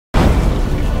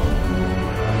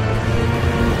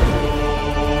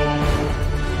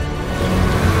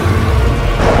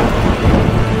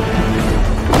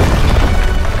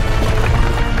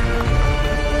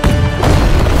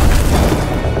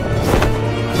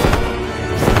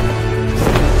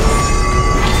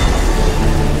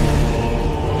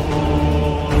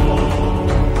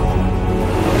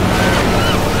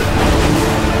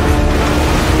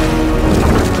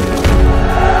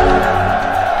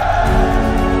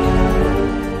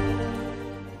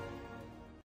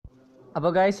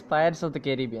അപ്പോൾ guys, pirates of the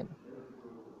Caribbean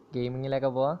ഗെയിമിങ്ങിലൊക്കെ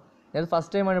പോവാം. ഞാനത്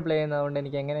ഫസ്റ്റ് ടൈമാണ് പ്ലേ ചെയ്യുന്നത്, അതുകൊണ്ട്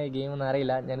എനിക്ക് എങ്ങനെ ഗെയിം ഒന്നും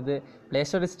അറിയില്ല. ഞാനിത് പ്ലേ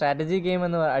സ്റ്റോറിൽ സ്ട്രാറ്റജി ഗെയിം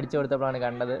എന്ന് അടിച്ചു കൊടുത്തപ്പോഴാണ്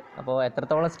കണ്ടത്. അപ്പോൾ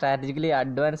എത്രത്തോളം സ്ട്രാറ്റജിക്കലി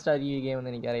അഡ്വാൻസ്ഡ് ആയിരിക്കും ഈ ഗെയിം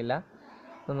എന്ന് എനിക്കറിയില്ല.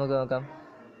 അപ്പോൾ നമുക്ക് നോക്കാം.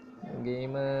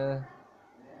 ഗെയിം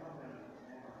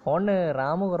ഫോണിന്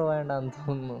റാം കുറവായതുകൊണ്ടാണെന്ന്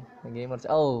തോന്നുന്നു ഗെയിം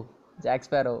കുറച്ച്. ഓ, Jack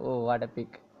sparrow, oh what A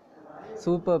pick,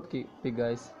 super pick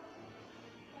guys.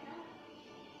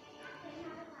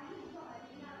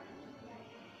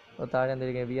 താഴെ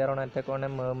എന്തിരിക്കുക, V R on attack on A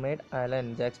mermaid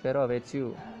island, Jack sparrow അവേറ്റ്സ് U.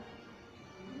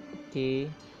 Okay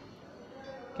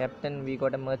captain, we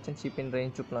got A merchant ship in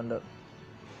range to plunder.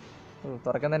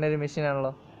 തുറക്കാൻ തന്നെ ഒരു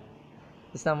മിഷനാണല്ലോ.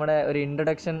 Just നമ്മുടെ ഒരു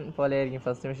introduction പോലെ ആയിരിക്കും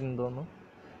first mission എന്ന് തോന്നുന്നു.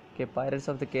 Okay, pirates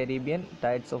of the Caribbean,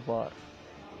 tides of war.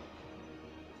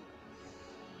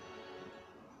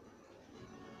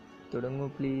 തുടങ്ങൂ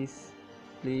please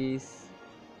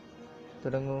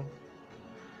തുടങ്ങൂ.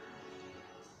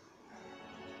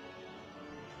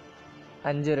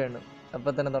 5 വരെ ഉണ്ട്,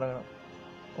 അപ്പം തന്നെ തുടങ്ങണം.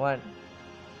 1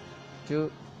 2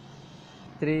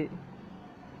 3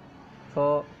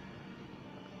 4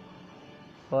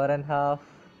 4.5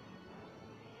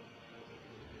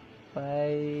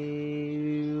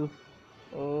 5.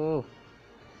 Oh,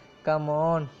 come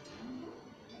on,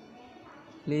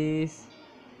 please.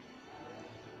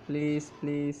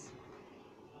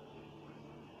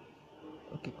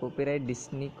 Okay, copyright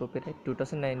Disney, copyright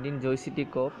 2019 Joy City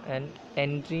Corp and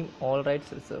entering all rights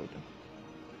reserved.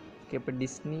 Okay, അപ്പോൾ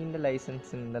ഡിസ്നീൻ്റെ ലൈസൻസ്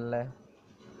ഉണ്ടല്ലേ.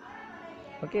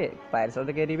 Okay, pirates of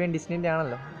the Caribbean ഡിസ്നീൻ്റെ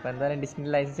ആണല്ലോ. അപ്പോൾ എന്തായാലും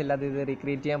ഡിസ്നീൻ്റെ ലൈസൻസ് ഇല്ലാതെ ഇത്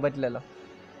റീക്രിയേറ്റ് ചെയ്യാൻ പറ്റില്ലല്ലോ.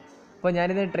 അപ്പോൾ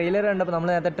ഞാനിത് ട്രെയിലർ കണ്ടപ്പോൾ, നമ്മൾ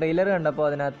നേരത്തെ ട്രെയിലർ കണ്ടപ്പോൾ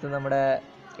അതിനകത്ത് നമ്മുടെ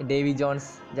Davy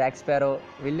John's, Jack sparrow,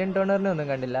 Willian ടേണറിനെ ഒന്നും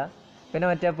കണ്ടില്ല. പിന്നെ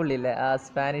മറ്റേ പുള്ളിയില്ലേ, ആ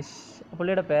സ്പാനിഷ്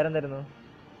പുള്ളിയുടെ പേരെന്തായിരുന്നു,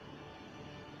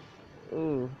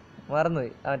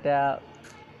 മറന്നുപോയി. മറ്റേ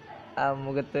ആ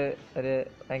മുഖത്ത് ഒരു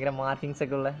ഭയങ്കര മാർക്കിങ്സ്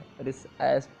ഒക്കെ ഉള്ള ഒരു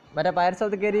മറ്റേ pirates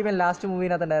of the Caribbean last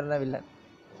മൂവിനകത്ത് ഉണ്ടായിരുന്ന വില്ലൻ.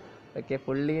 ഓക്കെ,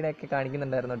 പുള്ളീനൊക്കെ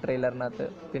കാണിക്കുന്നുണ്ടായിരുന്നു ട്രെയിലറിനകത്ത്.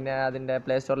 പിന്നെ അതിൻ്റെ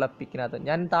പ്ലേ സ്റ്റോറിലെ പിക്കിനകത്ത്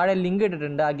ഞാൻ താഴെ ലിങ്ക്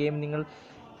ഇട്ടിട്ടുണ്ട്. ആ ഗെയിം നിങ്ങൾ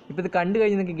ഇപ്പോൾ ഇത് കണ്ടു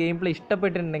കഴിഞ്ഞ് നിങ്ങൾക്ക് ഗെയിം പ്ലേ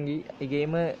ഇഷ്ടപ്പെട്ടിട്ടുണ്ടെങ്കിൽ, ഈ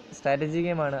ഗെയിം സ്ട്രാറ്റജി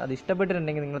ഗെയിമാണ്, അത്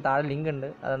ഇഷ്ടപ്പെട്ടിട്ടുണ്ടെങ്കിൽ നിങ്ങൾ താഴെ ലിങ്ക് ഉണ്ട്,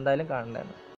 അതെന്തായാലും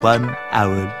കാണേണ്ടതാണ്. 1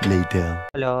 hour later.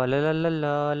 Law law law law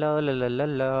law law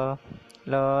law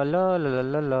law law law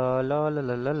law law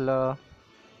law law law.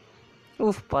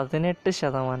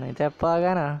 18%. ഇതെപ്പോൾ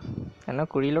ആകാനാ? എന്നെ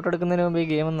കുഴിയിലോട്ട് എടുക്കുന്നതിന് മുമ്പ് ഈ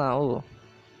ഗെയിം ഒന്നും ആവുമോ?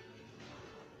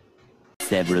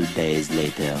 Several days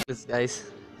later. ഗൈസ്,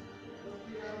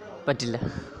 പറ്റില്ല,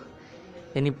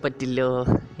 ഇനി പറ്റില്ലോ.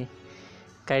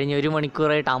 കഴിഞ്ഞ 1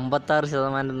 മണിക്കൂറായിട്ട്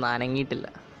 56% നനങ്ങിയിട്ടില്ല.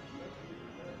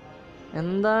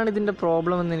 എന്താണ് ഇതിൻ്റെ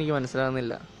പ്രോബ്ലം എന്ന് എനിക്ക്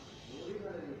മനസ്സിലാകുന്നില്ല.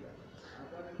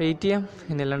 വെയിറ്റ് ചെയ്യാം,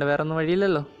 ഇനി അല്ലാണ്ട് വേറെ ഒന്നും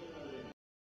വഴിയില്ലല്ലോ.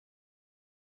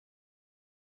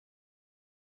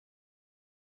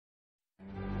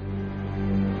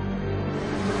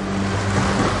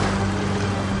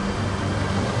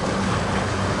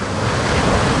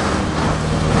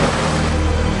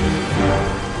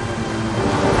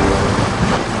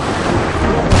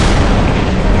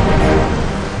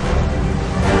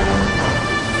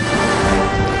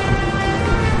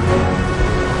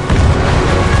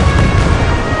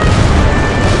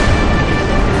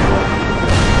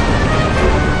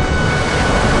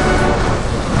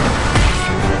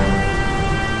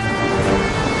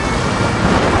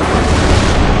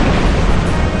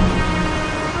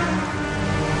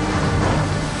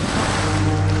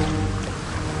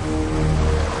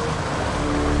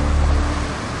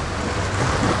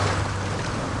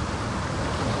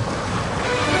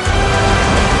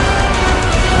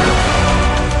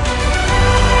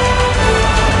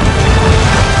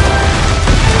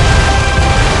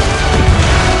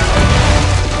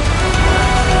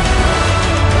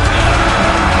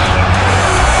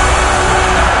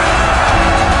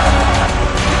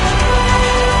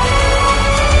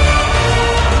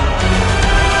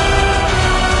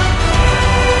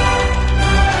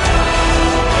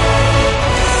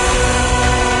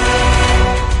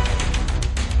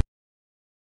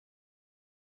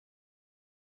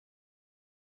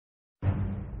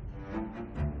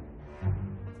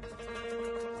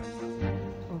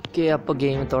 ഓക്കെ, അപ്പോൾ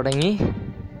ഗെയിം തുടങ്ങി.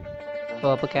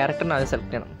 അപ്പോൾ ക്യാരക്ടറിനെ ആദ്യം സെലക്ട്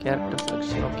ചെയ്യണം. Character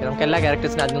selection. ഓക്കെ, നമുക്ക് എല്ലാ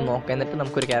ക്യാരക്ടേഴ്സിനും ആദ്യം നോക്കാം, എന്നിട്ട്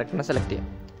നമുക്കൊരു ക്യാരക്ടറിനെ സെലക്ട് ചെയ്യാം.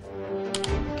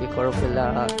 ഓക്കെ, കുഴപ്പമില്ല.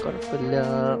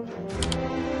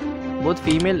 Both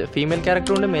female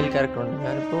ക്യാരക്ടറുണ്ട്, mail ക്യാരക്ടറുണ്ട്.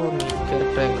 ഞാനിപ്പോൾ മെയിൽ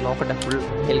ക്യാരക്ടർ നോക്കട്ടെ. ഫുൾ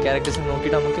മെയിൽ ക്യാരക്ടേഴ്സിന്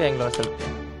നോക്കിയിട്ട് നമുക്ക് എങ്ങനെ സെലക്ട്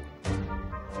ചെയ്യാം.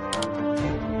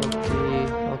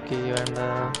 ഓക്കെ വേണ്ട,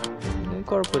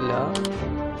 കുഴപ്പമില്ല.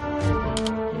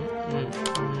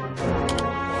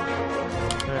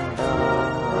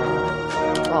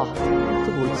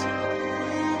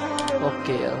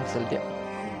 ഓക്കെ, നമുക്ക് സെലക്ട് ചെയ്യാം.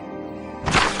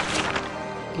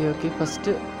 ഓക്കെ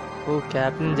ഫസ്റ്റ് ഓ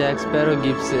ക്യാപ്റ്റൻ ജാക്ക് സ്പാരോ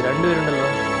ഗിബ്സ് രണ്ടുപേരുണ്ടല്ലോ.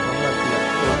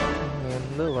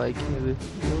 എന്താ വായിക്കുന്നത്?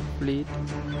 Fleet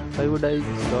I would I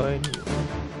join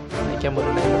വായിക്കാൻ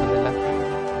പറഞ്ഞില്ല.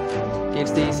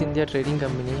 It's the east India trading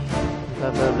company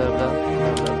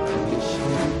English.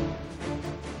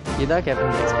 ഇതാ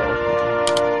ക്യാപ്റ്റൻ ജാക്ക് സ്പാരോ.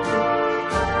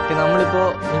 നമ്മളിപ്പോൾ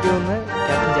എനിക്ക് തോന്നുന്നത്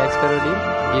ക്യാപ്റ്റൻ ജാക്ക് സ്പാരോയുടെയും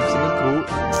ഗിബ്സിൻ്റെയും ക്രൂ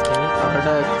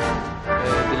അവരുടെ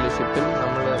ഇതിൽ ഷിപ്പിൽ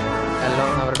നമ്മൾ എല്ലാം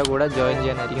അവരുടെ കൂടെ ജോയിൻ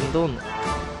ചെയ്യാനായിരിക്കും തോന്നുന്നു.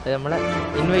 അത് നമ്മളെ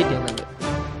ഇൻവൈറ്റ് ചെയ്യുന്നുണ്ട്.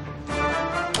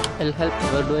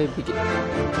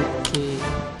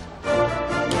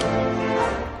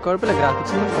 കുഴപ്പമില്ല,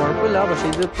 ഗ്രാഫിക്സ് ഒന്നും കുഴപ്പമില്ല. പക്ഷേ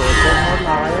ഇത് പേഴ്സണൽ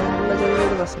മോഡലായുള്ള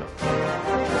ചെറിയൊരു പ്രശ്നം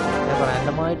ഞാൻ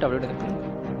റാൻഡമായിട്ട് അവിടെ നിൽക്കുന്നു.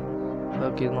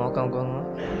 ഓക്കെ, ഇത് നോക്കാം, നമുക്കൊന്ന്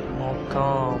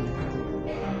നോക്കാം.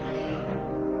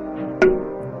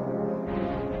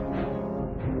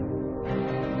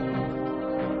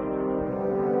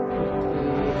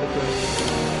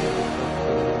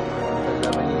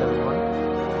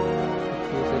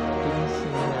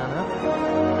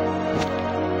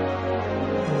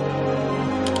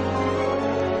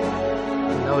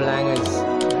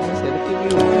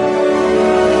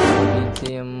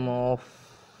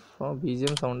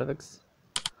 BGM sound effects.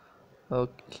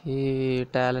 Okay,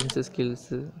 talents, skills.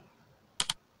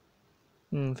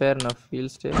 Fair enough. Feel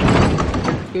stay.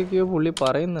 Okay, പുള്ളി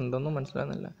പറയുന്നുണ്ടോന്നും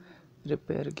മനസ്സിലാകുന്നില്ല.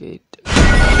 റിപ്പയർ ഗേറ്റ്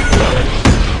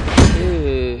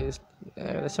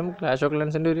ഏകദേശം ക്ലാഷ് ഓഫ്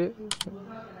ക്ലാൻസിൻ്റെ ഒരു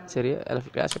ചെറിയ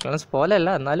ക്ലാഷ് ഓഫ് ക്ലാൻസ് പോലെയല്ല,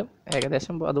 എന്നാലും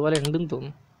ഏകദേശം അതുപോലെ ഉണ്ടെന്ന്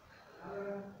തോന്നുന്നു.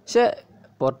 പക്ഷേ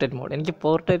പോർട്രേറ്റ് മോഡ്, എനിക്ക്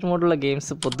പോർട്രേറ്റ് മോഡുള്ള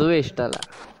ഗെയിംസ് പൊതുവേ ഇഷ്ടമല്ല.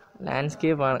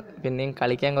 ലാൻഡ്സ്കേപ്പാണ് പിന്നെയും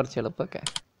കളിക്കാൻ കുറച്ച് എളുപ്പമൊക്കെ.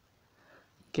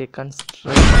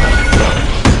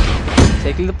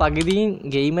 ശരിക്കും ഇത് പകുതിയും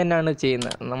ഗെയിം തന്നെയാണ്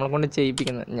ചെയ്യുന്നത്, നമ്മളെ കൊണ്ട്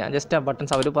ചെയ്യിപ്പിക്കുന്നത്. ഞാൻ ജസ്റ്റ് ആ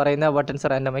ബട്ടൺസ് അവർ പറയുന്ന ആ ബട്ടൺസ്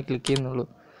റാൻഡമായി ക്ലിക്ക് ചെയ്യുന്നുള്ളൂ.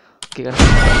 ഓക്കെ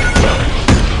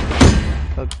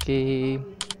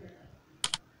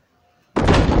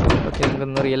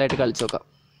നമുക്കൊന്ന് റിയൽ ആയിട്ട് കളിച്ച് നോക്കാം.